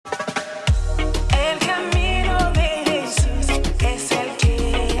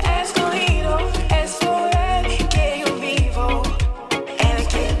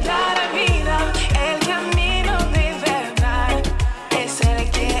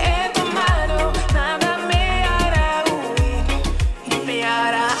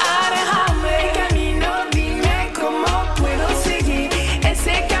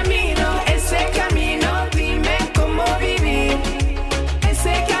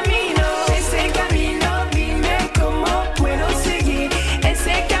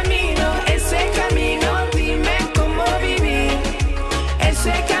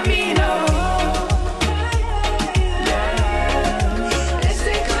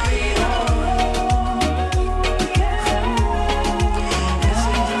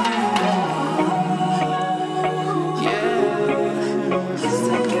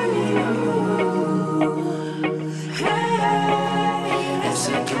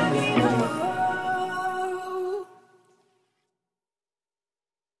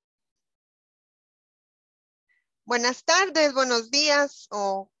Buenas tardes, buenos días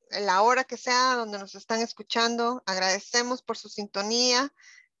o la hora que sea donde nos están escuchando. Agradecemos por su sintonía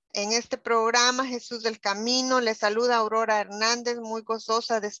en este programa Jesús del Camino. Les saluda Aurora Hernández, muy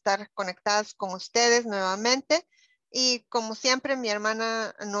gozosa de estar conectadas con ustedes nuevamente. Y como siempre, mi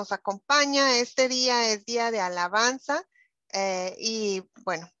hermana nos acompaña. Este día es día de alabanza y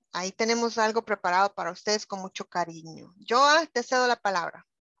bueno, ahí tenemos algo preparado para ustedes con mucho cariño. Joa, te cedo la palabra.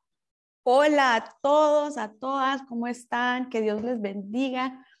 Hola a todos, a todas, ¿cómo están? Que Dios les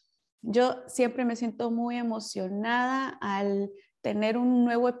bendiga. Yo siempre me siento muy emocionada al tener un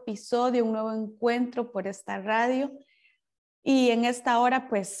nuevo episodio, un nuevo encuentro por esta radio. Y en esta hora,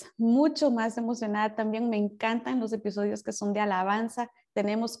 pues, mucho más emocionada también. Me encantan los episodios que son de alabanza.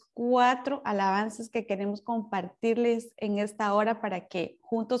 Tenemos 4 alabanzas que queremos compartirles en esta hora para que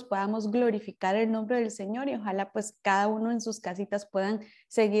juntos podamos glorificar el nombre del Señor y ojalá pues cada uno en sus casitas puedan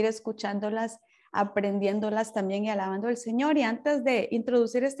seguir escuchándolas, aprendiéndolas también y alabando al Señor. Y antes de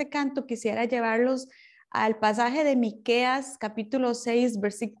introducir este canto, quisiera llevarlos al pasaje de Miqueas, capítulo 6,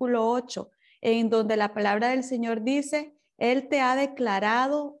 versículo 8, en donde la palabra del Señor dice: Él te ha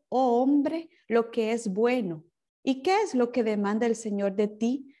declarado, oh hombre, lo que es bueno. ¿Y qué es lo que demanda el Señor de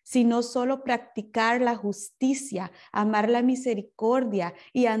ti? Sino solo practicar la justicia, amar la misericordia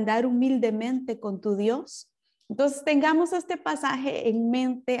y andar humildemente con tu Dios. Entonces tengamos este pasaje en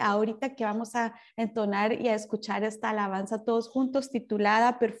mente ahorita que vamos a entonar y a escuchar esta alabanza todos juntos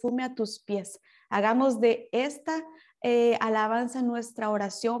titulada Perfume a tus pies. Hagamos de esta alabanza nuestra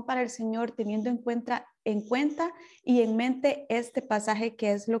oración para el Señor, teniendo en cuenta y en mente este pasaje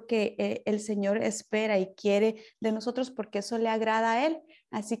que es lo que el Señor espera y quiere de nosotros, porque eso le agrada a Él.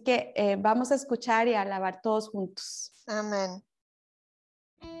 Así que vamos a escuchar y a alabar todos juntos. Amén.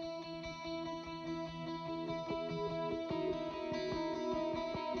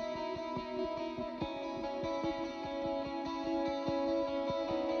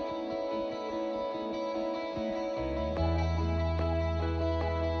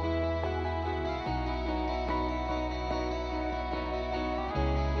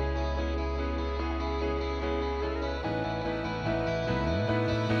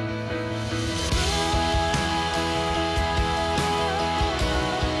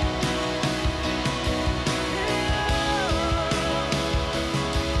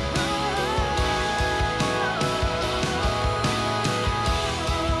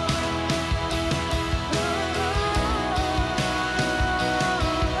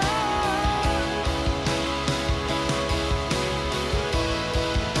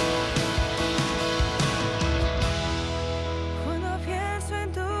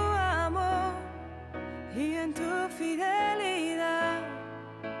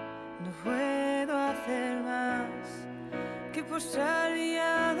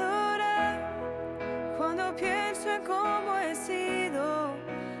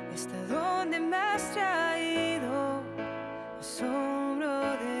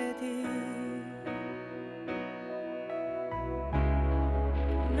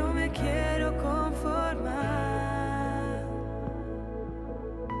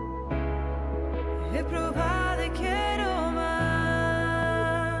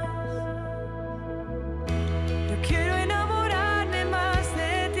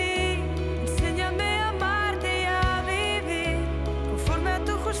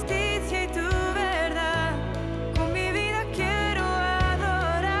 Justicia y tu verdad.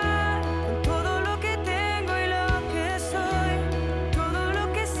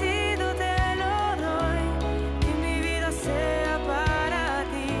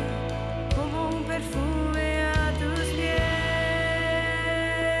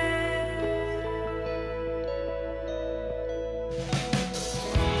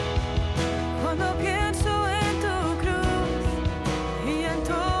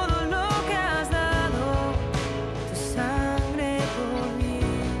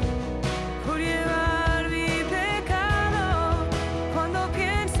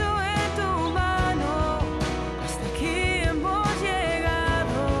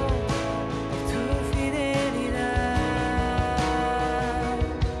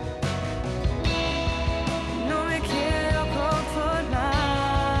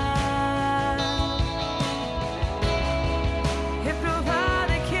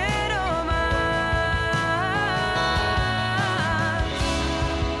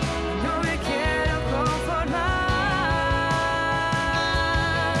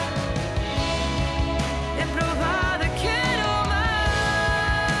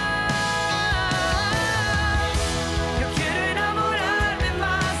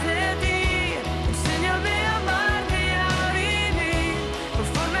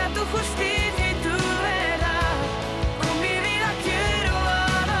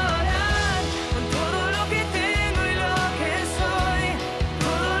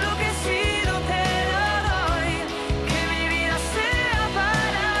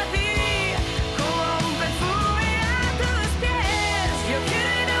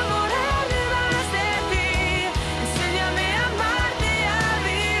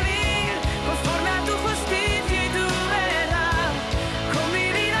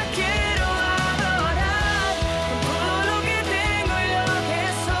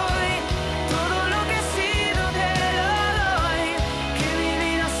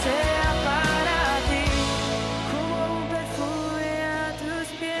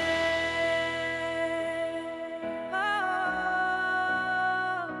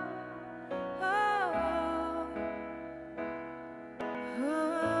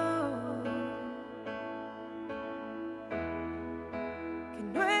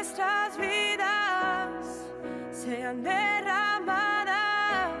 nuestras vidas sean derramadas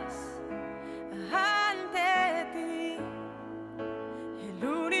ante ti, el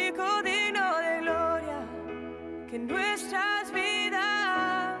único digno de gloria. Que nuestras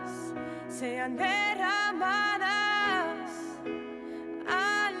vidas sean derramadas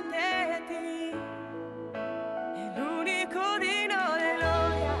ante ti, el único digno de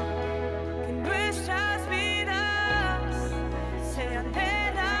gloria. Que nuestras vidas sean derramadas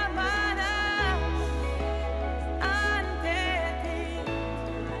ante ti,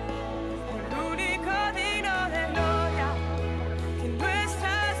 el único digno de gloria. Que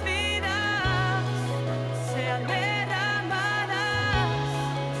nuestras vidas sean derramadas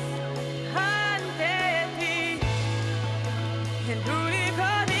ante ti, el único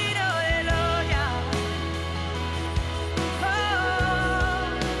digno de gloria. Oh,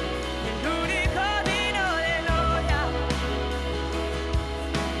 el único digno de gloria.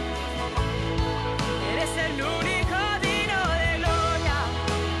 Eres el único digno de gloria.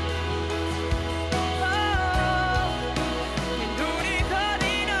 Oh, el único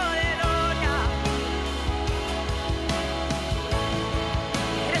digno de gloria.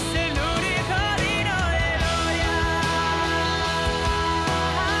 Eres el único digno de gloria.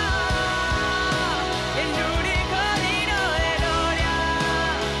 El único digno de gloria.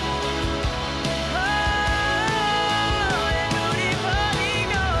 Oh, el único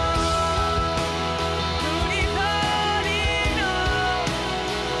digno. Único digno.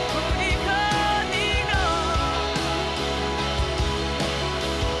 Único digno.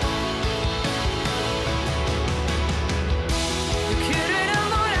 Yo quiero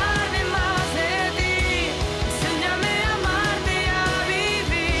enamorarme más de ti. Enséñame a amarte y a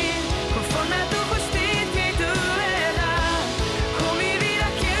vivir conforme a tu justicia y tu verdad. Con mi vida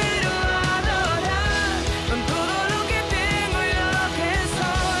quiero adorar, con todo lo que tengo y lo que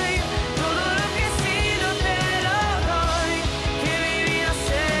soy, todo lo que he sido te lo doy. Que mi vida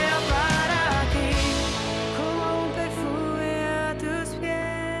sea para ti, como un perfume a tus pies.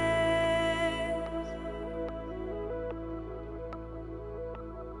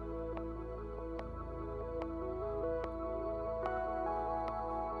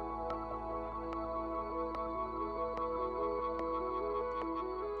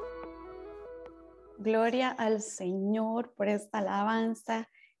 Gloria al Señor por esta alabanza.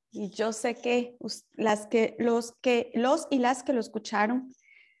 Y yo sé que los y las que lo escucharon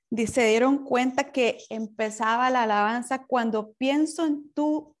se dieron cuenta que empezaba la alabanza cuando pienso en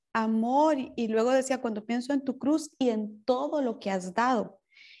tu amor, y luego decía cuando pienso en tu cruz y en todo lo que has dado.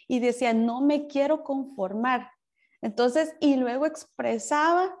 Y decía, no me quiero conformar. Entonces, y luego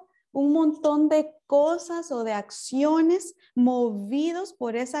expresaba un montón de cosas o de acciones movidos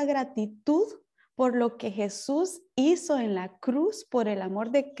por esa gratitud por lo que Jesús hizo en la cruz, por el amor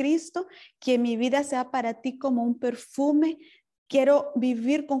de Cristo, que mi vida sea para ti como un perfume. Quiero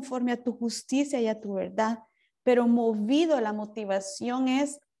vivir conforme a tu justicia y a tu verdad, pero movido, la motivación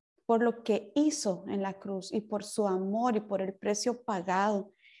es por lo que hizo en la cruz y por su amor y por el precio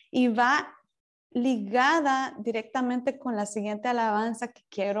pagado. Y va ligada directamente con la siguiente alabanza que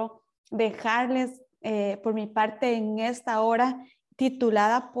quiero dejarles por mi parte en esta hora,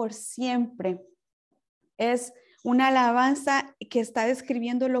 titulada Por Siempre. Es una alabanza que está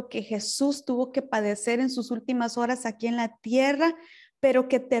describiendo lo que Jesús tuvo que padecer en sus últimas horas aquí en la tierra, pero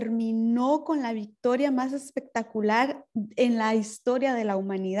que terminó con la victoria más espectacular en la historia de la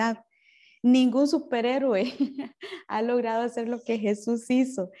humanidad. Ningún superhéroe ha logrado hacer lo que Jesús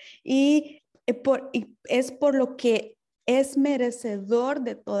hizo, y es por lo que es merecedor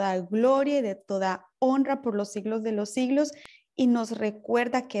de toda gloria y de toda honra por los siglos de los siglos, y nos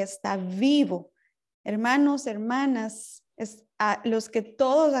recuerda que está vivo. Hermanos, hermanas,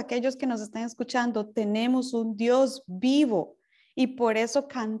 todos aquellos que nos están escuchando, tenemos un Dios vivo, y por eso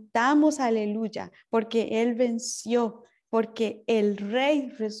cantamos aleluya, porque Él venció, porque el Rey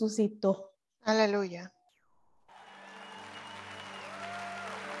resucitó. Aleluya.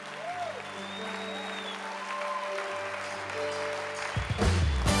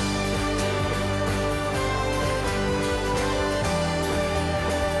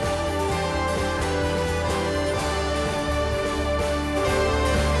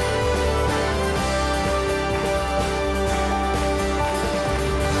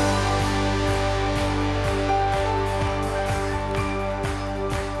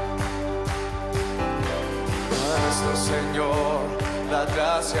 Señor, la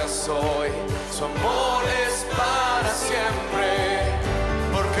gracias hoy, su amor es para siempre,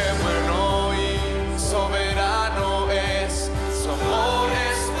 porque bueno y soberano es, su amor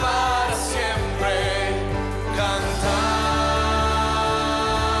es para siempre. Cantar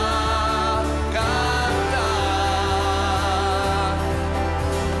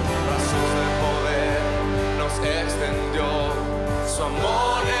su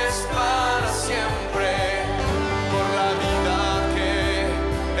amor es para siempre. Por la vida que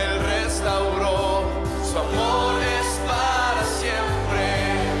Él restauró, su amor es para siempre.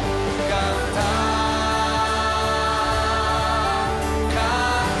 Canta,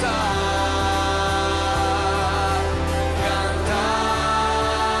 canta, canta,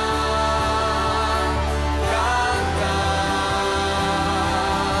 canta.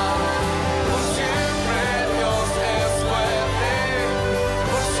 Por siempre Dios es fuerte,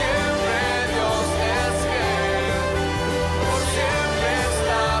 por siempre Dios es fiel, por siempre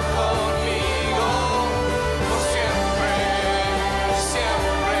está conmigo, por siempre,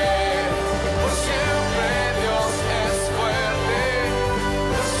 siempre, por siempre Dios es fuerte,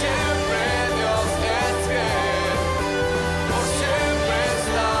 por siempre Dios es fiel, por siempre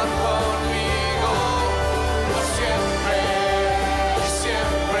está conmigo, por siempre,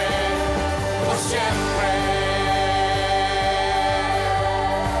 siempre, por siempre.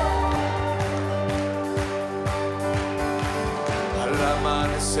 Al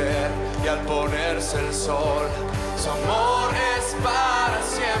amanecer y al ponerse el sol, su amor es para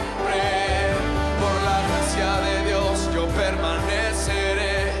siempre. Por la gracia de Dios yo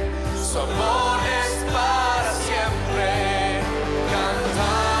permaneceré, su amor es para siempre.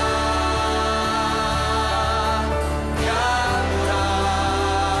 Canta, canta,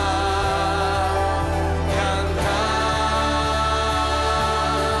 canta,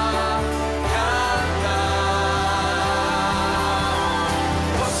 canta.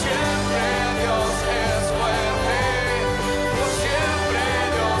 Por siempre Dios es fuerte, por siempre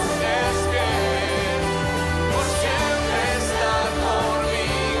Dios es fiel, por siempre está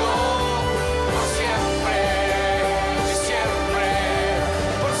conmigo, por siempre, siempre,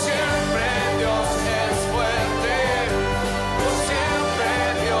 por siempre Dios es fuerte, por siempre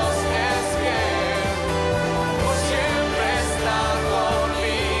Dios es fiel, por siempre está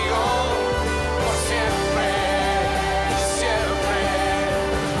conmigo, por siempre, siempre,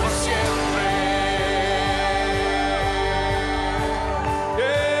 por siempre.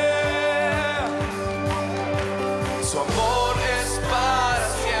 Yeah. Su amor es para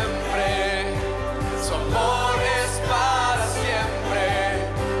siempre, su amor es para siempre,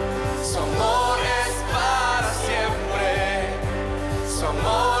 su amor es para siempre, su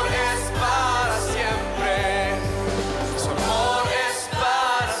amor es para siempre, su amor es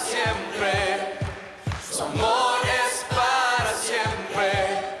para siempre, su amor es para siempre,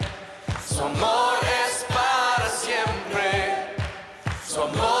 su amor es para siempre, su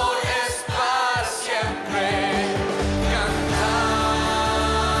amor es para siempre. Canta,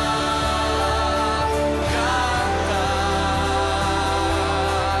 canta, canta,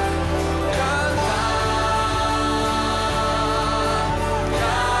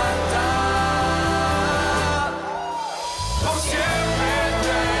 canta. Por siempre tú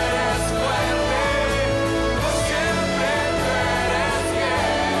eres fuerte, por siempre tú eres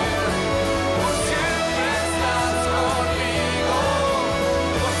fiel, por siempre estás conmigo,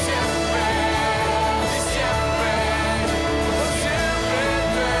 por siempre y siempre, por siempre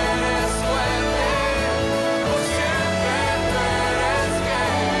tú eres fuerte, por siempre tú eres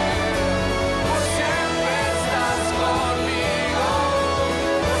fiel, por siempre estás conmigo,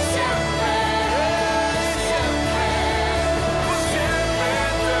 por siempre, siempre, por siempre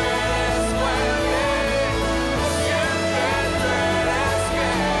tú eres fuerte, por siempre tú eres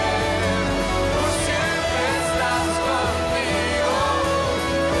fiel, por siempre estás conmigo,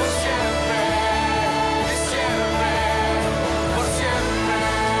 por siempre, y siempre, por siempre.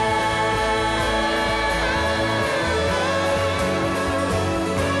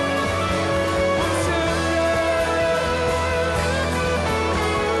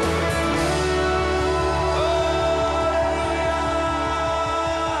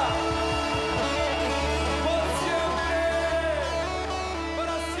 Por siempre,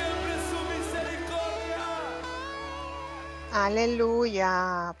 para siempre su misericordia.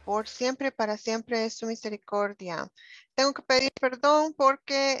 Aleluya. Por siempre y para siempre es su misericordia. Tengo que pedir perdón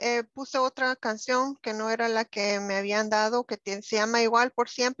porque puse otra canción que no era la que me habían dado, que se llama igual por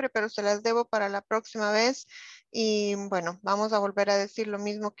siempre, pero se las debo para la próxima vez. Y bueno, vamos a volver a decir lo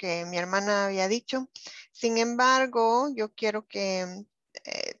mismo que mi hermana había dicho. Sin embargo, yo quiero que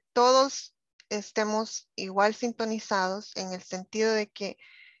todos estemos igual sintonizados en el sentido de que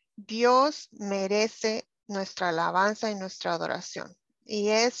Dios merece nuestra alabanza y nuestra adoración. Y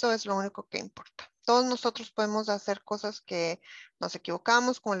eso es lo único que importa. Todos nosotros podemos hacer cosas que nos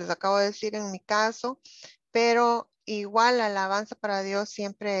equivocamos, como les acabo de decir en mi caso, pero igual la alabanza para Dios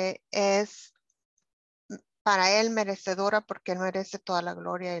siempre es para Él merecedora porque Él merece toda la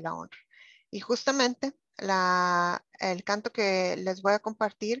gloria y la honra. Y justamente el canto que les voy a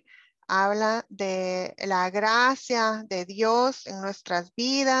compartir habla de la gracia de Dios en nuestras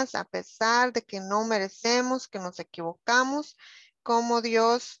vidas, a pesar de que no merecemos, que nos equivocamos, cómo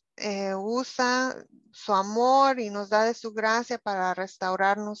Dios usa su amor y nos da de su gracia para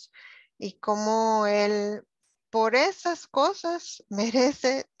restaurarnos y cómo Él por esas cosas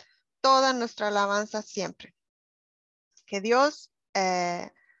merece toda nuestra alabanza siempre. Que Dios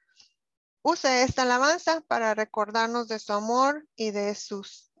use esta alabanza para recordarnos de su amor y de su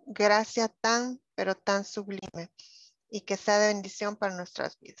gracia tan, pero tan sublime, y que sea de bendición para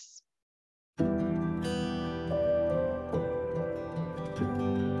nuestras vidas.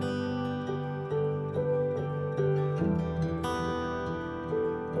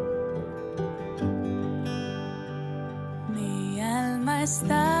 Mi alma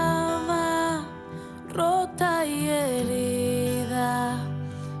estaba rota y herida,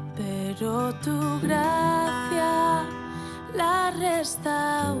 pero tu gracia la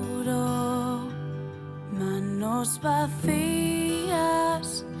restauró. Manos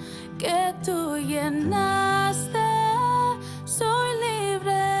vacías que tú llenaste, soy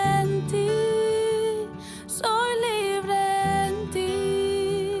libre en ti, soy libre en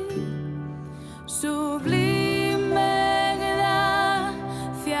ti. Sublime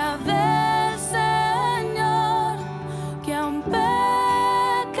gracia del Señor, que a un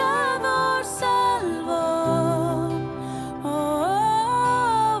pecador salvó.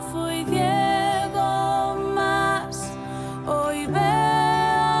 Oh, fui ciego, mas hoy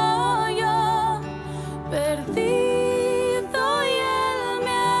veo yo, perdí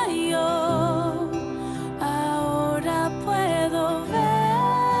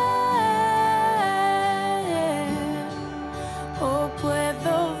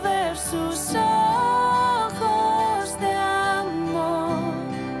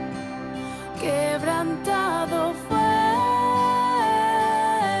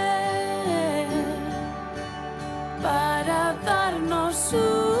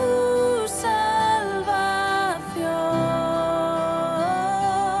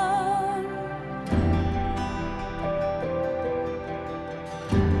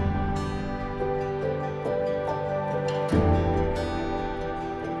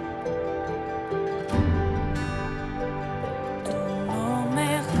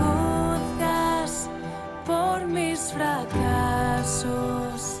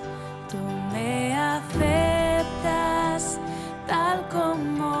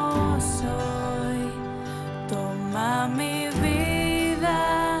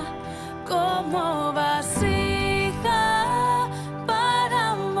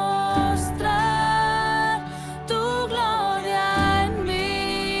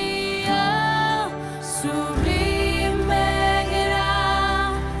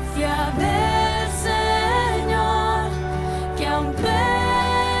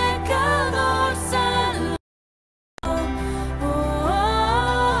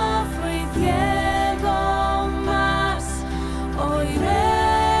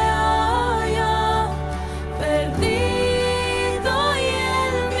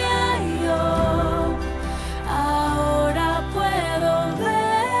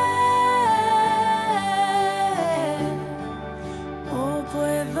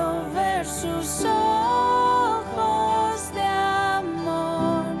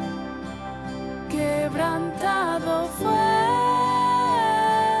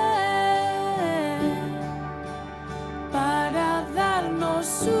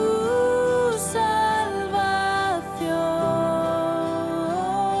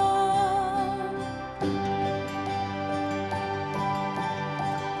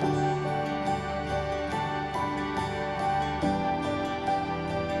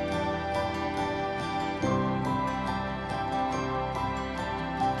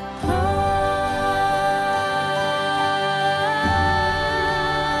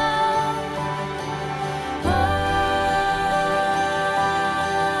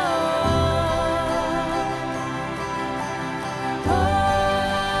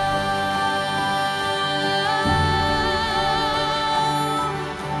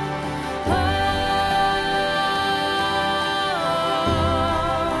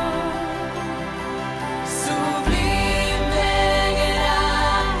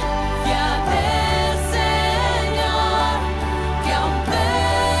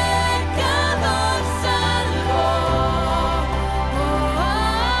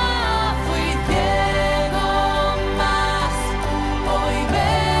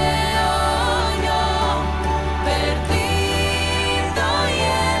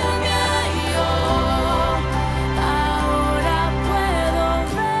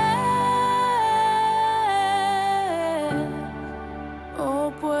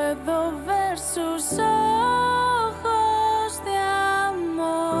puedo ver sus ojos de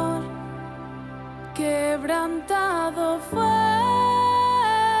amor, quebrantado fue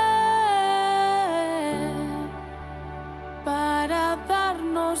para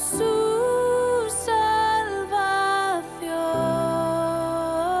darnos su salvación.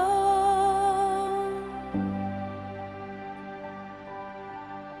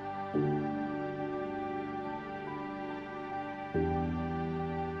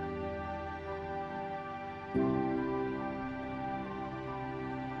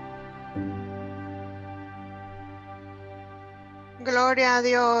 Gloria a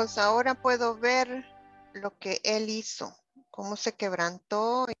Dios. Ahora puedo ver lo que Él hizo, cómo se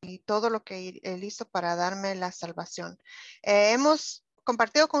quebrantó y todo lo que Él hizo para darme la salvación. Hemos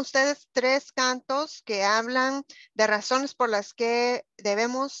compartido con ustedes 3 cantos que hablan de razones por las que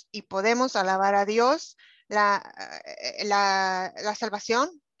debemos y podemos alabar a Dios. La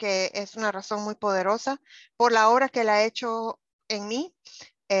salvación, que es una razón muy poderosa, por la obra que Él ha hecho en mí,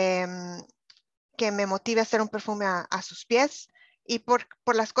 que me motive a hacer un perfume a sus pies, y por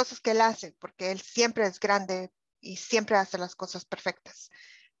las cosas que Él hace, porque Él siempre es grande y siempre hace las cosas perfectas.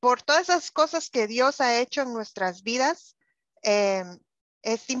 Por todas esas cosas que Dios ha hecho en nuestras vidas,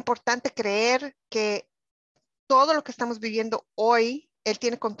 es importante creer que todo lo que estamos viviendo hoy, Él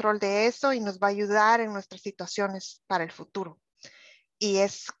tiene control de eso y nos va a ayudar en nuestras situaciones para el futuro. Y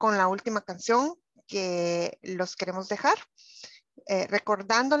es con la última canción que los queremos dejar,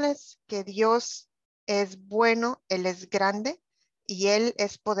 recordándoles que Dios es bueno, Él es grande y Él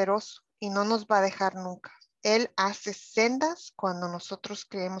es poderoso y no nos va a dejar nunca. Él hace sendas cuando nosotros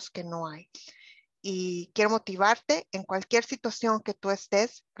creemos que no hay. Y quiero motivarte en cualquier situación que tú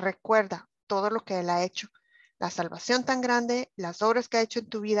estés, recuerda todo lo que Él ha hecho, la salvación tan grande, las obras que ha hecho en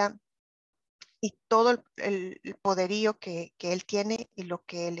tu vida y todo el poderío que Él tiene y lo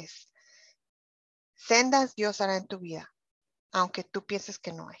que Él es. Sendas Dios hará en tu vida, aunque tú pienses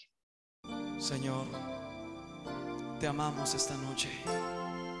que no hay. Señor, te amamos esta noche.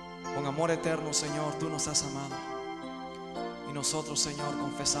 Con amor eterno, Señor, tú nos has amado. Y nosotros, Señor,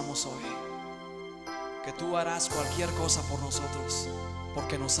 confesamos hoy que tú harás cualquier cosa por nosotros,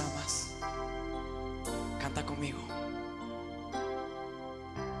 porque nos amas. Canta conmigo.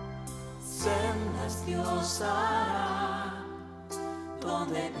 Sendas Dios hará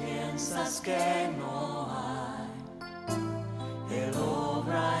donde piensas que no hay. Él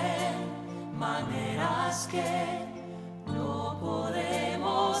obra en maneras que no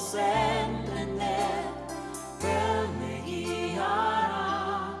podemos entender. Él me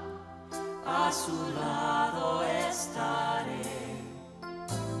guiará, a su lado estaré.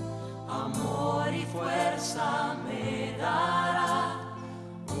 Amor y fuerza me dará,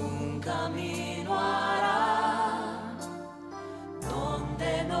 un camino hará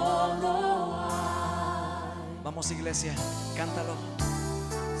donde no lo hay. Vamos, iglesia, cántalo.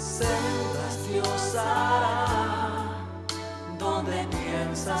 Sendas Dios hará donde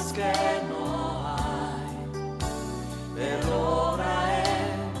piensas que no hay. Él obra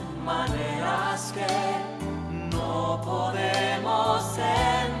en maneras que no podemos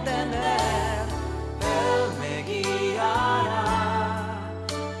entender. Él me guiará,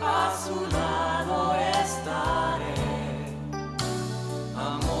 a su lado estaré.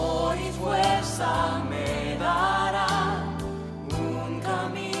 Amor y fuerza me dará, un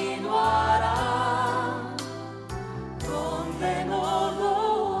camino hará donde no lo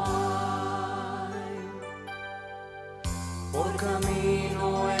hay. Por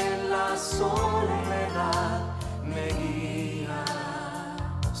camino en la soledad me guía,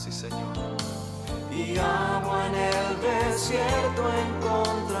 Sí, Señor. y agua en el desierto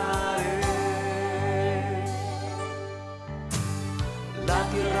encontraré. La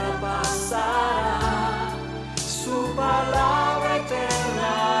tierra pasará, su palabra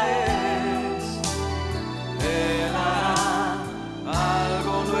eterna es. Él hará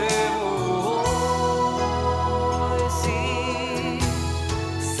algo nuevo hoy, sí.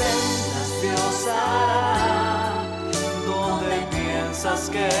 Sendas Dios hará donde piensas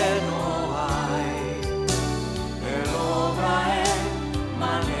que no hay. Él obra en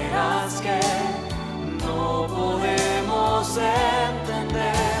maneras que no podemos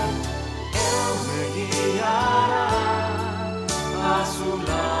entender. Él me guiará, a su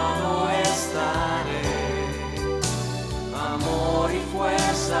lado estaré. Amor y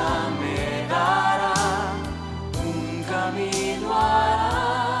fuerza me dará, un camino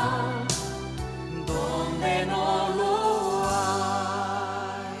hará donde no lo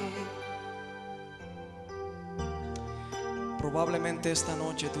hay. Probablemente esta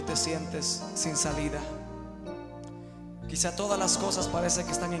noche tú te sientes sin salida. Quizá todas las cosas parece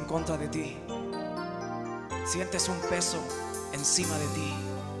que están en contra de ti. Sientes un peso encima de ti.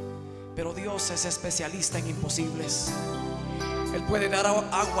 Pero Dios es especialista en imposibles. Él puede dar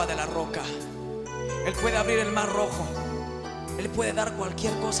agua de la roca. Él puede abrir el mar rojo. Él puede dar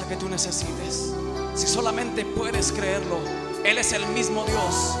cualquier cosa que tú necesites. Si solamente puedes creerlo, Él es el mismo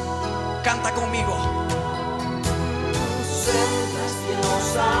Dios. Canta conmigo. Sientes que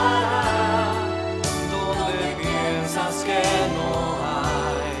nos hará donde piensas que no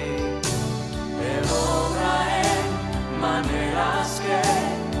hay. Él obra en maneras que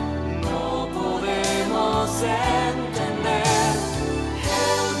no podemos entender.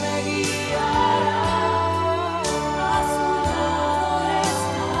 Él me guiará, a su lado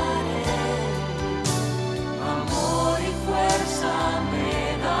estaré. Amor y fuerza me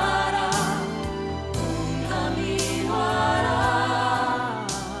dará, un camino hará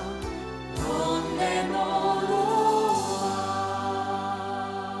donde no lo hay.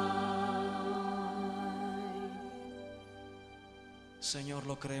 Señor,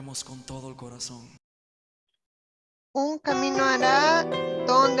 lo creemos con todo el corazón. Un camino hará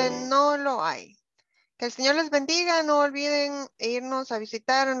donde no lo hay. Que el Señor les bendiga. No olviden irnos a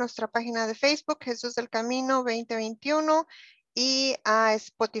visitar a nuestra página de Facebook, Jesús del Camino 2021, y a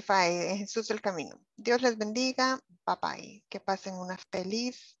Spotify, Jesús del Camino. Dios les bendiga. Bye bye. Que pasen un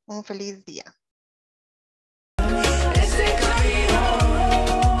feliz día.